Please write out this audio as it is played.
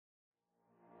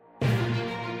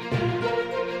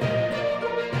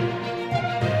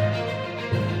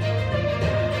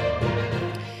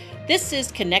This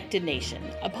is Connected Nation,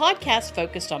 a podcast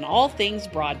focused on all things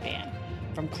broadband.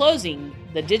 From closing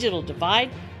the digital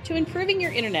divide to improving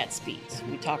your internet speeds,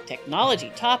 we talk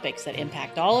technology topics that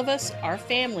impact all of us, our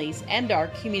families, and our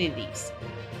communities.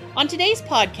 On today's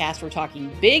podcast, we're talking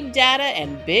big data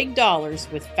and big dollars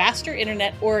with Faster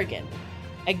Internet Oregon,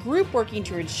 a group working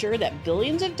to ensure that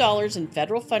billions of dollars in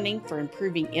federal funding for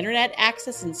improving internet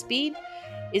access and speed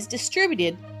is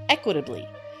distributed equitably.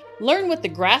 Learn what the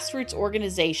grassroots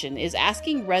organization is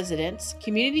asking residents,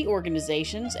 community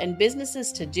organizations, and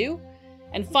businesses to do,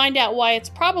 and find out why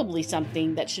it's probably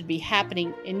something that should be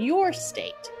happening in your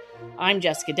state. I'm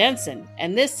Jessica Denson,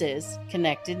 and this is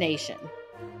Connected Nation.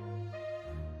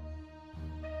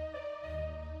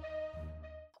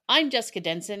 I'm Jessica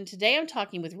Denson. Today I'm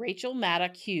talking with Rachel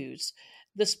Maddock-Hughes,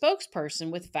 the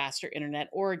spokesperson with Faster Internet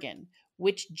Oregon,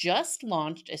 which just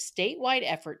launched a statewide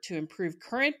effort to improve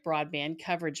current broadband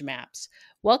coverage maps.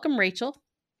 Welcome, Rachel.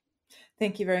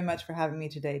 Thank you very much for having me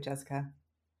today, Jessica.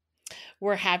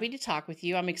 We're happy to talk with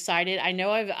you. I'm excited. I know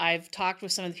I've talked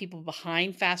with some of the people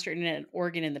behind Faster Internet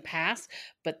Oregon in the past,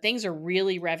 but things are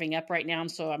really revving up right now, and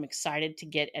so I'm excited to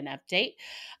get an update.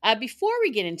 Before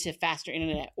we get into Faster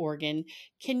Internet Oregon,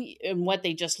 and what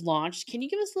they just launched, can you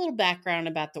give us a little background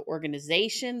about the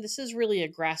organization? This is really a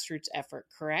grassroots effort,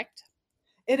 correct?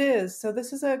 It is. So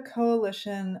this is a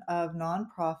coalition of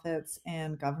nonprofits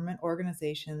and government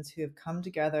organizations who have come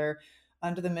together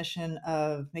under the mission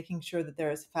of making sure that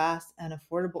there is fast and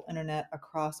affordable internet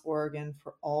across Oregon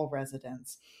for all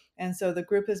residents. And so the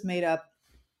group is made up,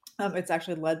 it's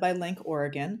actually led by Link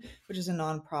Oregon, which is a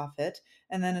nonprofit.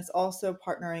 And then it's also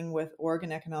partnering with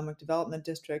Oregon Economic Development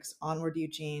Districts, Onward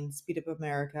Eugene, Speed Up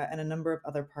America, and a number of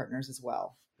other partners as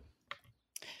well.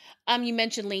 You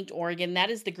mentioned Linked Oregon. That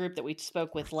is the group that we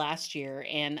spoke with last year,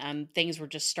 and things were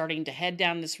just starting to head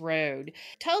down this road.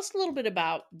 Tell us a little bit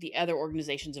about the other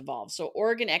organizations involved. So,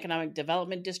 Oregon Economic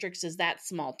Development Districts, is that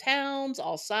small towns,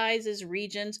 all sizes,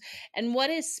 regions? And what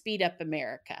is Speed Up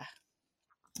America?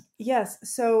 Yes.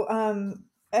 So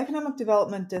economic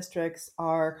development districts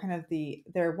are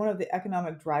they're one of the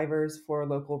economic drivers for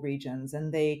local regions,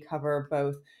 and they cover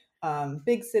both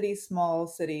big cities, small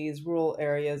cities, rural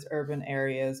areas, urban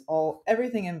areas,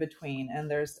 everything in between.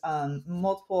 And there's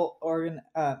multiple Oregon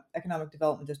economic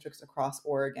development districts across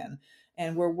Oregon,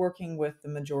 and we're working with the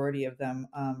majority of them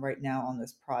right now on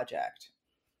this project.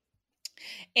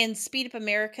 And Speed Up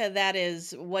America,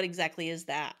 what exactly is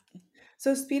that?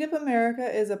 So Speed Up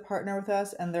America is a partner with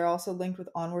us, and they're also linked with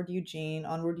Onward Eugene.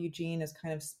 Onward Eugene is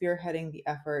kind of spearheading the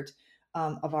effort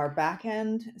of our back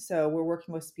end. So we're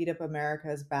working with Speed Up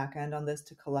America's back end on this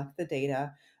to collect the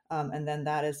data. And then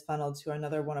that is funneled to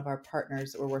another one of our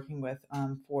partners that we're working with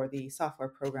for the software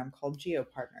program called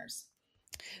GeoPartners.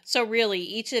 So really,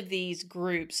 each of these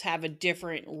groups have a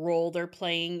different role they're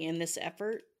playing in this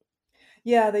effort?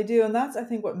 Yeah, they do. And that's, I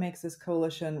think, what makes this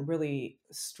coalition really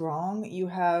strong. You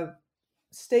have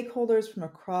stakeholders from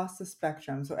across the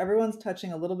spectrum. So everyone's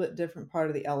touching a little bit different part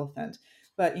of the elephant.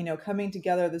 But, coming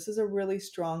together, this is a really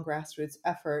strong grassroots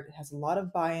effort. It has a lot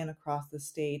of buy-in across the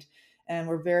state, and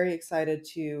we're very excited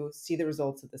to see the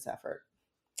results of this effort.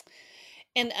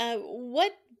 And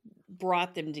what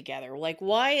brought them together? Like,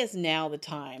 why is now the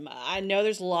time? I know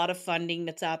there's a lot of funding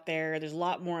that's out there, there's a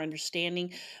lot more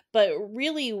understanding, but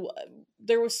really,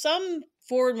 there was some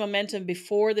forward momentum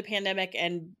before the pandemic,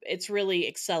 and it's really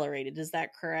accelerated. Is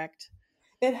that correct?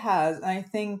 It has. And I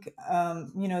think,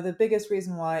 the biggest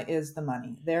reason why is the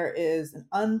money. There is an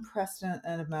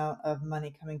unprecedented amount of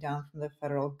money coming down from the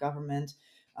federal government.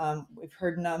 We've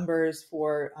heard numbers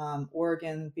for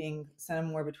Oregon being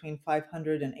somewhere between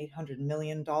 $500 and $800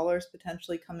 million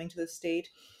potentially coming to the state.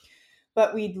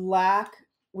 But we lack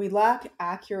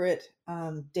accurate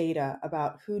data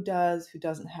about who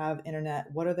doesn't have internet,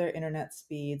 what are their internet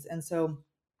speeds. And so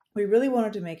we really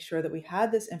wanted to make sure that we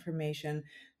had this information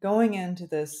going into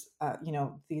this,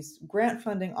 these grant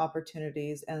funding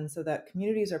opportunities, and so that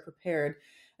communities are prepared.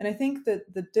 And I think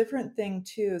that the different thing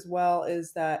too, as well,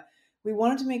 is that we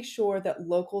wanted to make sure that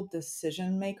local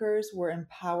decision makers were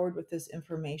empowered with this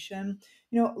information.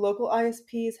 Local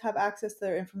ISPs have access to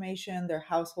their information, their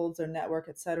households, their network,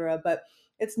 et cetera, but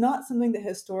it's not something that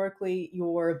historically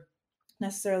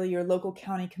necessarily your local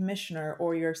county commissioner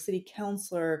or your city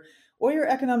councilor or your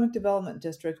economic development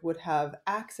district would have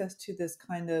access to this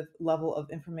kind of level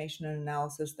of information and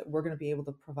analysis that we're going to be able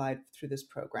to provide through this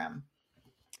program.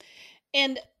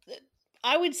 And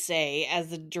I would say, as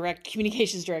the direct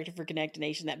communications director for Connected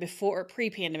Nation, that before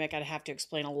pre-pandemic, I'd have to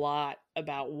explain a lot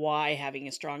about why having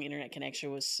a strong internet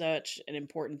connection was such an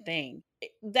important thing.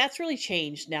 That's really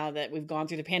changed now that we've gone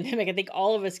through the pandemic. I think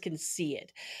all of us can see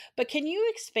it. But can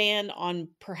you expand on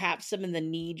perhaps some of the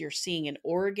need you're seeing in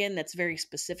Oregon that's very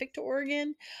specific to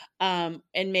Oregon, and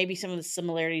maybe some of the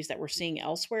similarities that we're seeing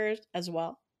elsewhere as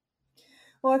well?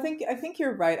 Well, I think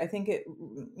you're right. I think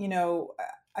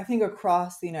I think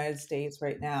across the United States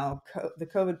right now, the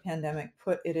COVID pandemic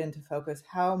put it into focus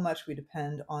how much we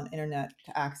depend on internet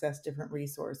to access different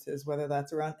resources, whether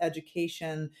that's around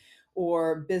education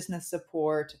or business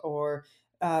support or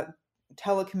uh,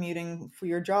 telecommuting for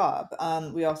your job.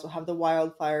 We also have the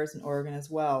wildfires in Oregon as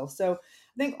well. So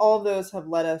I think all of those have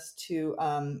led us to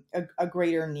a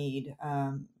greater need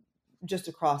just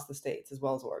across the states as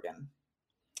well as Oregon.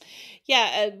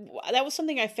 Yeah, that was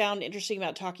something I found interesting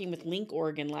about talking with Link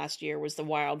Oregon last year was the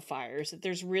wildfires. That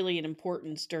there's really an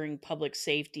importance during public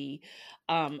safety.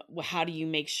 How do you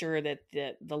make sure that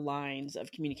the lines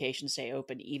of communication stay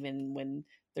open even when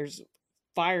there's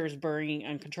fires burning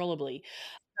uncontrollably?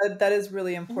 That is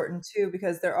really Mhm. important too,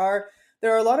 because there are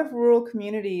a lot of rural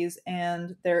communities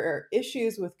and there are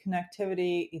issues with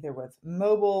connectivity, either with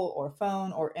mobile or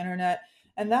phone or internet.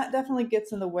 And that definitely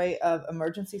gets in the way of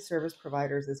emergency service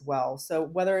providers as well. So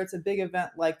whether it's a big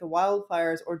event like the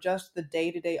wildfires or just the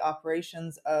day-to-day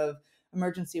operations of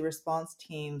emergency response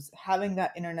teams, having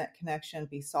that internet connection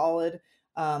be solid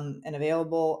and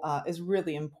available is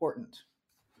really important.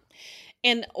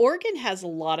 And Oregon has a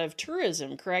lot of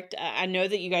tourism, correct? I know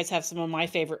that you guys have some of my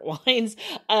favorite wines,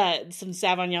 some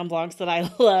Sauvignon Blancs that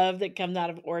I love that come out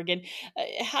of Oregon.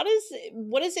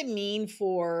 What does it mean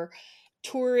for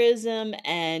tourism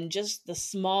and just the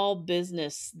small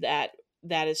business that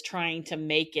is trying to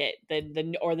make it,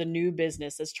 the new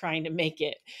business that's trying to make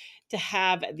it, to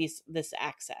have this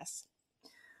access?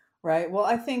 Right. Well,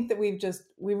 I think that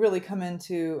we really come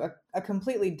into a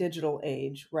completely digital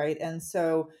age, right? And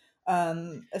so,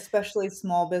 especially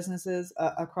small businesses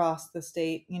across the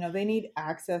state, they need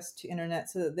access to internet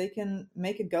so that they can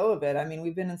make a go of it. I mean,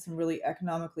 we've been in some really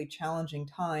economically challenging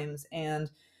times, and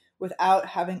without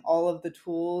having all of the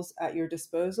tools at your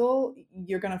disposal,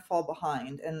 you're going to fall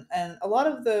behind. And a lot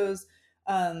of those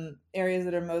areas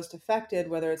that are most affected,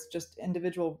 whether it's just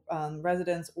individual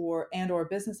residents or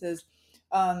businesses,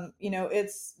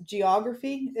 it's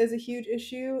geography is a huge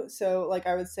issue. So, like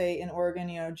I would say in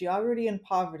Oregon, geography and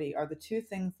poverty are the two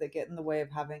things that get in the way of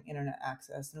having internet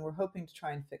access, and we're hoping to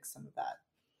try and fix some of that.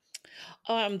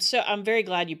 So I'm very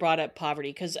glad you brought up poverty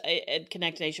because at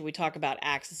Connect Nation we talk about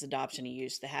access, adoption, and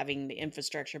use, the having the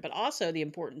infrastructure, but also the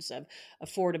importance of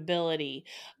affordability.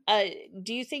 Uh,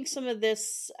 do you think some of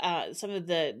the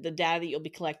data that you'll be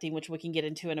collecting, which we can get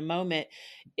into in a moment,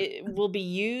 it will be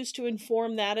used to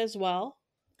inform that as well?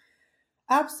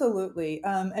 Absolutely.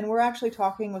 And we're actually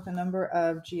talking with a number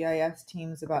of GIS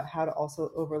teams about how to also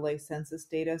overlay census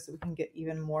data so we can get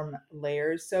even more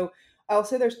layers. So I'll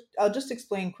just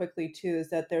explain quickly too, is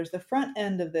that there's the front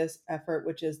end of this effort,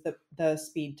 which is the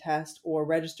speed test or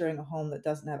registering a home that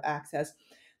doesn't have access.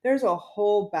 There's a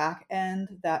whole back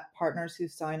end that partners who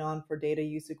sign on for data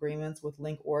use agreements with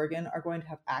Link Oregon are going to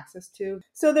have access to.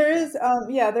 So there is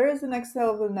the next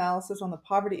level of analysis on the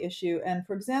poverty issue. And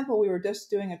for example, we were just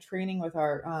doing a training with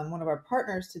our one of our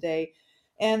partners today,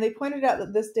 and they pointed out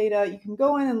that this data you can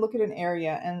go in and look at an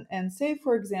area and say,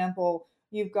 for example,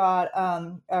 you've got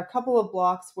a couple of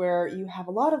blocks where you have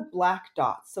a lot of black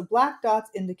dots. So black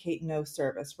dots indicate no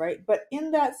service, right? But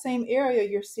in that same area,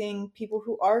 you're seeing people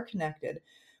who are connected.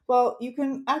 Well, you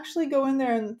can actually go in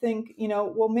there and think,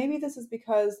 well, maybe this is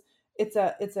because it's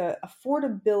a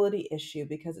affordability issue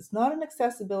because it's not an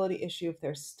accessibility issue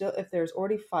if there's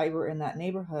already fiber in that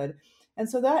neighborhood. And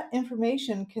so that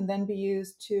information can then be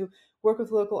used to work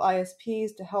with local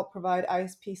ISPs to help provide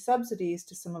ISP subsidies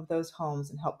to some of those homes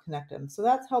and help connect them. So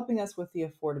that's helping us with the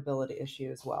affordability issue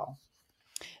as well.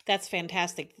 That's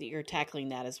fantastic that you're tackling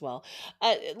that as well.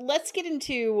 Let's get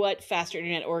into what Faster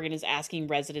Internet Oregon is asking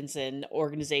residents and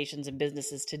organizations and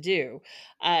businesses to do.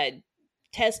 Uh,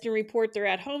 Test and report their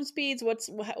at-home speeds. What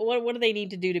do they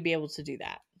need to do to be able to do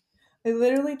that? They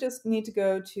literally just need to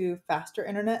go to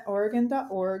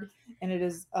fasternetOregon.org, and it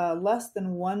is less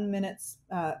than 1 minute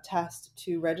test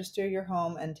to register your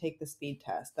home and take the speed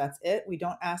test. That's it. We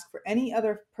don't ask for any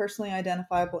other personally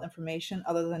identifiable information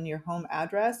other than your home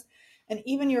address. And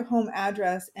even your home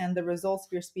address and the results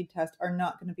of your speed test are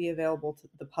not going to be available to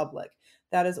the public.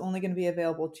 That is only going to be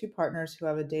available to partners who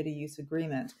have a data use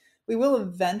agreement. We will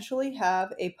eventually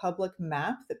have a public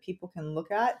map that people can look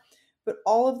at, but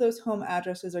all of those home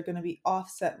addresses are going to be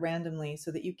offset randomly so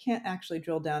that you can't actually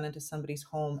drill down into somebody's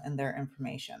home and their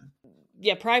information.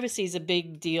 Yeah, privacy is a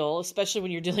big deal, especially when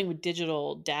you're dealing with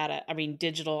digital data. I mean,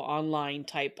 digital online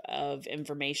type of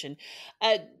information.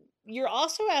 Uh, you're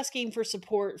also asking for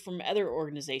support from other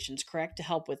organizations, correct, to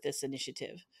help with this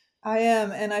initiative. I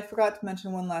am. And I forgot to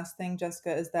mention one last thing,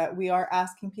 Jessica, is that we are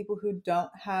asking people who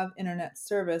don't have internet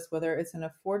service, whether it's an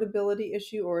affordability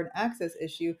issue or an access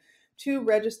issue, to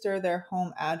register their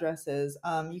home addresses.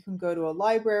 You can go to a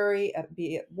library,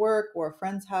 be it work or a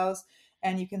friend's house,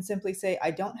 and you can simply say,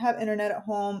 I don't have internet at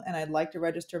home and I'd like to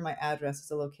register my address as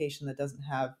a location that doesn't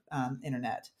have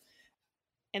internet.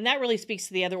 And that really speaks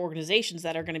to the other organizations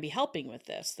that are going to be helping with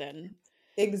this then.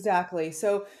 Exactly.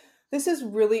 So this is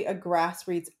really a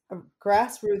grassroots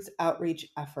outreach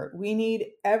effort. We need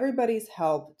everybody's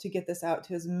help to get this out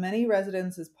to as many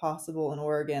residents as possible in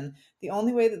Oregon. The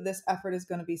only way that this effort is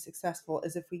going to be successful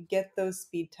is if we get those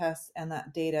speed tests and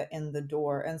that data in the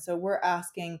door. And so we're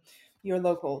asking your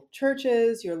local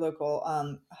churches, your local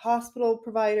hospital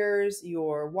providers,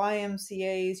 your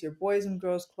YMCAs, your Boys and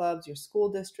Girls Clubs, your school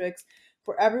districts,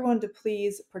 for everyone to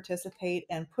please participate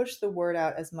and push the word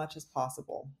out as much as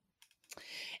possible.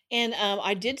 And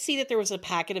I did see that there was a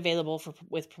packet available for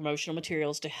with promotional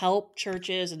materials to help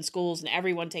churches and schools and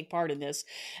everyone take part in this.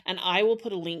 And I will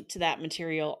put a link to that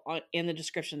material in the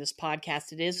description of this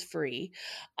podcast. It is free.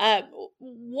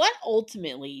 What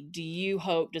ultimately do you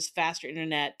hope does Faster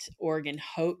Internet Oregon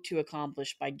hope to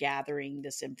accomplish by gathering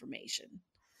this information?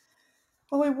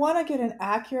 Well, we want to get an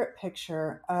accurate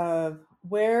picture of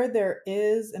where there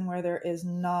is and where there is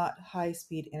not high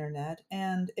speed internet.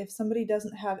 And if somebody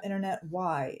doesn't have internet,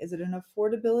 why? Is it an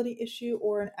affordability issue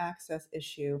or an access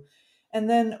issue? And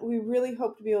then we really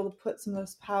hope to be able to put some of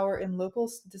this power in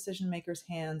local decision makers'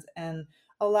 hands and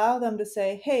allow them to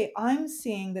say, hey, I'm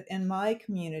seeing that in my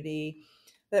community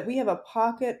that we have a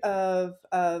pocket of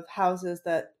houses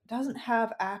that doesn't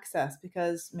have access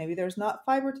because maybe there's not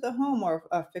fiber to the home or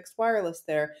a fixed wireless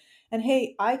there. And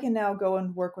hey, I can now go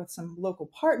and work with some local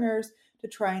partners to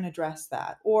try and address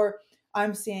that. Or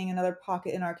I'm seeing another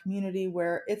pocket in our community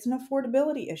where it's an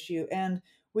affordability issue and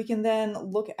we can then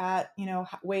look at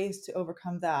ways to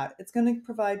overcome that. It's going to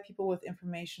provide people with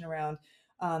information around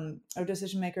or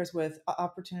decision makers with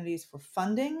opportunities for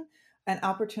funding and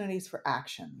opportunities for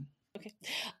action. Okay.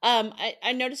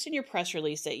 I noticed in your press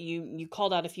release that you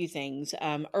called out a few things.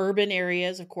 Urban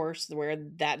areas, of course, where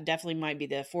that definitely might be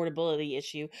the affordability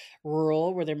issue.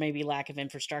 Rural, where there may be lack of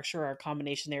infrastructure or a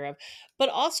combination thereof, but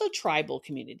also tribal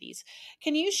communities.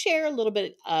 Can you share a little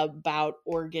bit about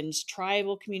Oregon's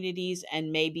tribal communities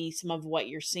and maybe some of what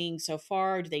you're seeing so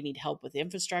far? Do they need help with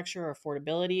infrastructure or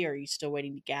affordability? Or are you still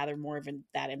waiting to gather more of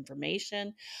that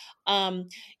information? Um,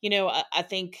 I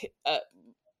think.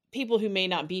 People who may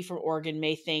not be from Oregon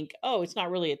may think, oh, it's not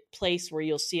really a place where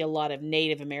you'll see a lot of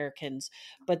Native Americans,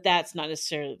 but that's not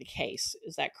necessarily the case.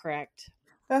 Is that correct?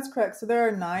 That's correct. So there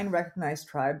are 9 recognized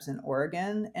tribes in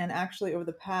Oregon, and actually, over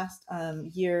the past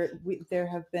year, there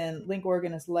have been Link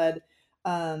Oregon has led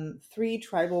 3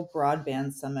 tribal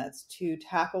broadband summits to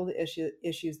tackle the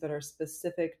issues that are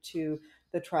specific to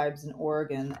the tribes in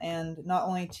Oregon, and not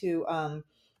only to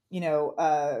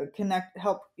connect,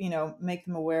 help, make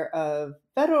them aware of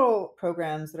federal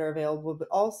programs that are available, but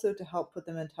also to help put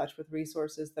them in touch with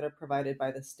resources that are provided by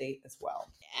the state as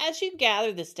well. As you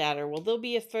gather this data, will there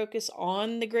be a focus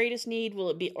on the greatest need? Will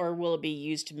it be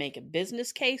used to make a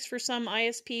business case for some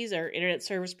ISPs or internet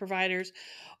service providers,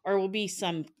 or will be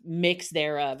some mix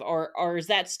thereof, or is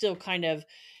that still kind of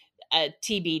a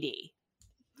TBD?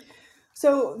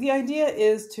 So the idea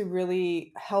is to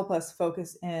really help us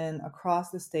focus in across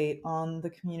the state on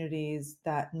the communities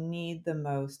that need the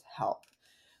most help.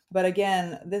 But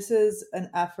again, this is an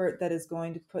effort that is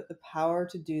going to put the power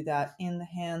to do that in the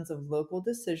hands of local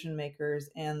decision makers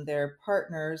and their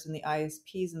partners and the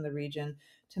ISPs in the region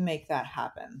to make that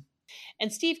happen.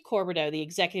 And Steve Corbido, the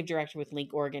executive director with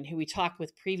Link Oregon, who we talked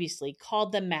with previously,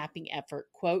 called the mapping effort,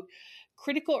 quote,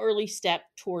 critical early step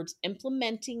towards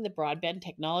implementing the broadband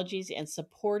technologies and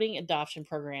supporting adoption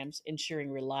programs,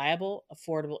 ensuring reliable,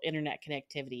 affordable internet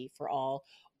connectivity for all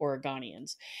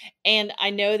Oregonians. And I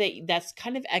know that that's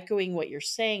kind of echoing what you're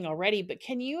saying already, but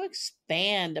can you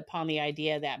expand upon the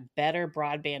idea that better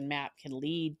broadband map can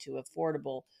lead to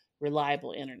affordable,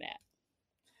 reliable internet?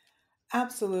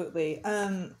 Absolutely.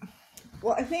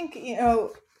 Well, I think,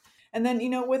 and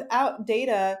then, without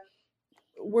data,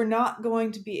 we're not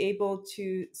going to be able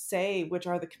to say which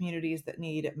are the communities that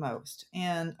need it most.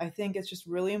 And I think it's just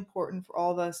really important for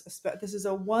all of us. This is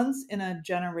a once in a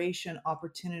generation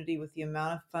opportunity with the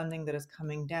amount of funding that is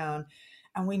coming down.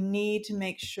 And we need to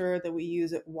make sure that we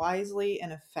use it wisely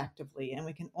and effectively. And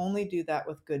we can only do that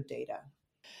with good data.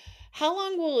 How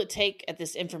long will it take at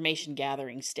this information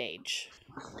gathering stage?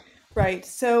 Right.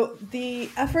 So the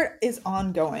effort is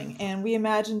ongoing, and we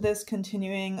imagine this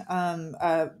continuing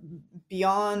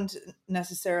beyond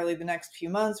necessarily the next few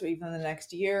months or even the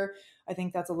next year. I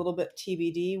think that's a little bit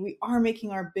TBD. We are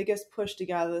making our biggest push to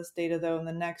gather this data, though, in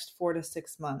the next 4 to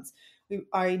 6 months. We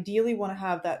ideally want to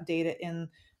have that data in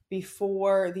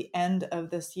before the end of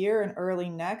this year and early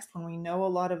next, when we know a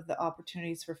lot of the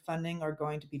opportunities for funding are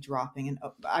going to be dropping and,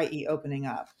 i.e., opening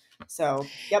up. So,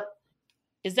 yep.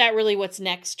 Is that really what's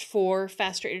next for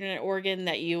Faster Internet Oregon,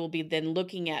 that you will be then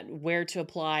looking at where to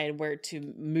apply and where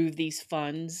to move these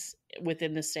funds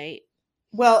within the state?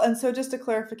 Well, and so just a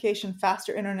clarification,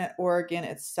 Faster Internet Oregon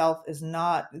itself is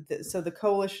not, so the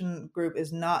coalition group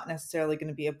is not necessarily going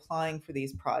to be applying for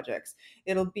these projects.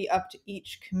 It'll be up to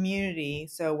each community.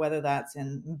 So whether that's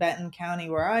in Benton County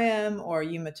where I am, or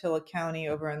Umatilla County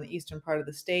over in the eastern part of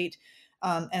the state,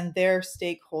 and their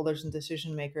stakeholders and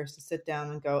decision makers to sit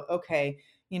down and go, okay,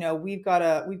 we've got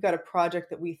a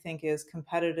project that we think is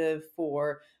competitive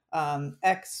for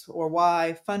X or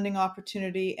Y funding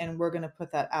opportunity, and we're going to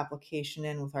put that application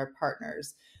in with our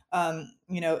partners.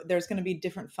 There's going to be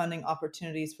different funding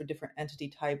opportunities for different entity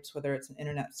types, whether it's an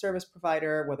internet service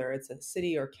provider, whether it's a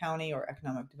city or county or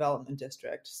economic development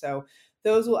district. So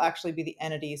those will actually be the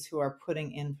entities who are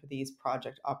putting in for these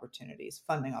project opportunities,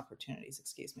 funding opportunities,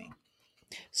 excuse me.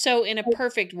 So in a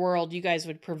perfect world, you guys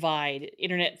would provide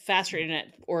Faster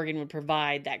Internet Oregon would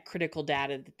provide that critical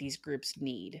data that these groups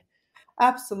need.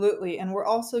 Absolutely. And we're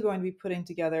also going to be putting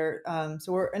together,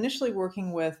 so we're initially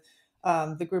working with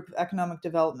the group of economic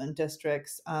development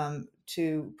districts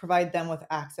to provide them with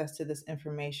access to this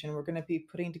information. We're going to be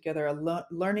putting together a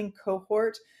learning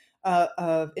cohort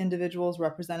of individuals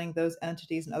representing those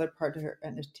entities and other partner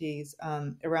entities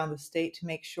around the state to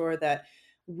make sure that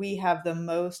we have the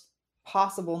most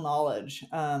possible knowledge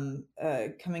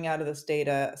coming out of this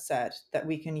data set that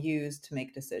we can use to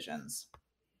make decisions.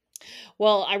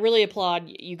 Well, I really applaud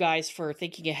you guys for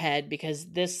thinking ahead,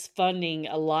 because this funding,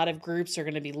 a lot of groups are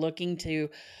going to be looking to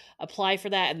apply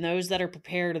for that, and those that are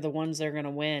prepared are the ones that are going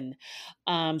to win.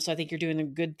 So I think you're doing a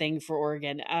good thing for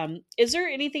Oregon. Is there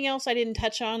anything else I didn't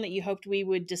touch on that you hoped we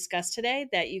would discuss today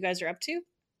that you guys are up to?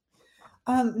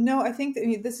 No, I think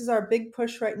that this is our big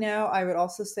push right now. I would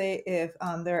also say if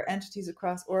there are entities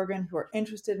across Oregon who are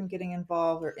interested in getting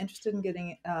involved or interested in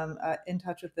getting in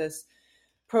touch with this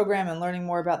program and learning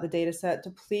more about the data set, to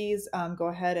please go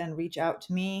ahead and reach out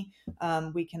to me.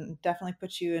 We can definitely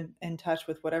put you in touch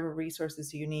with whatever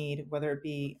resources you need, whether it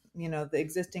be, the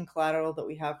existing collateral that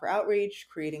we have for outreach,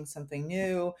 creating something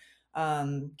new,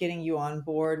 getting you on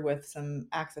board with some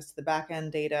access to the back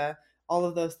end data. All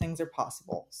of those things are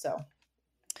possible. So.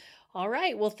 All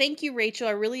right. Well, thank you, Rachel.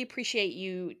 I really appreciate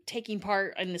you taking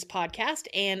part in this podcast,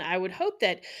 and I would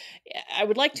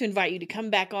like to invite you to come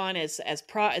back on as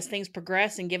things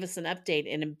progress and give us an update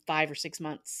in 5 or 6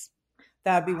 months.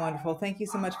 That'd be wonderful. Thank you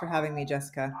so much for having me,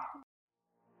 Jessica.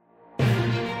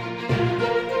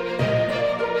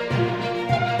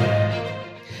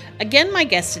 Again, my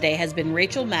guest today has been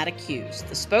Rachel Maddock Hughes,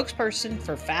 the spokesperson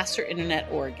for Faster Internet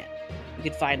Oregon. You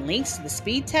can find links to the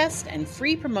speed test and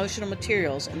free promotional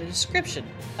materials in the description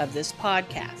of this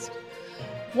podcast.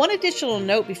 One additional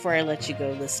note before I let you go,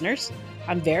 listeners.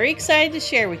 I'm very excited to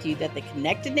share with you that the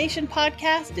Connected Nation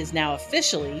podcast is now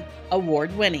officially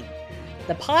award-winning.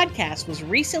 The podcast was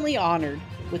recently honored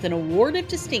with an award of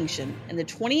distinction in the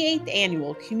 28th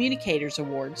Annual Communicators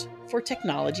Awards for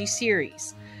Technology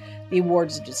Series. The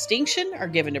awards of distinction are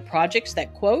given to projects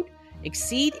that, quote,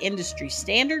 exceed industry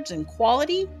standards in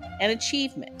quality and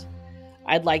achievement.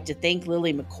 I'd like to thank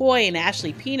Lily McCoy and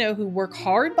Ashley Pino, who work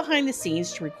hard behind the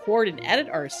scenes to record and edit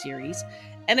our series,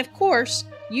 and of course,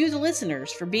 you, the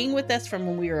listeners, for being with us from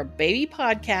when we were a baby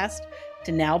podcast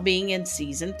to now being in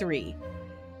season 3.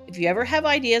 If you ever have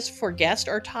ideas for guests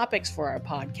or topics for our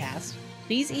podcast,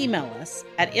 please email us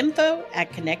at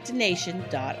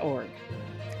info@connectednation.org.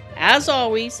 As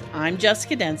always, I'm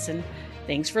Jessica Denson.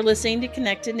 Thanks for listening to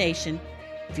Connected Nation.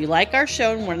 If you like our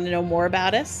show and want to know more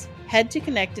about us, head to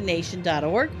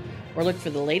connectednation.org or look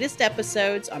for the latest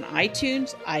episodes on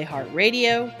iTunes,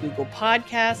 iHeartRadio, Google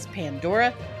Podcasts,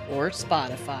 Pandora, or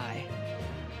Spotify.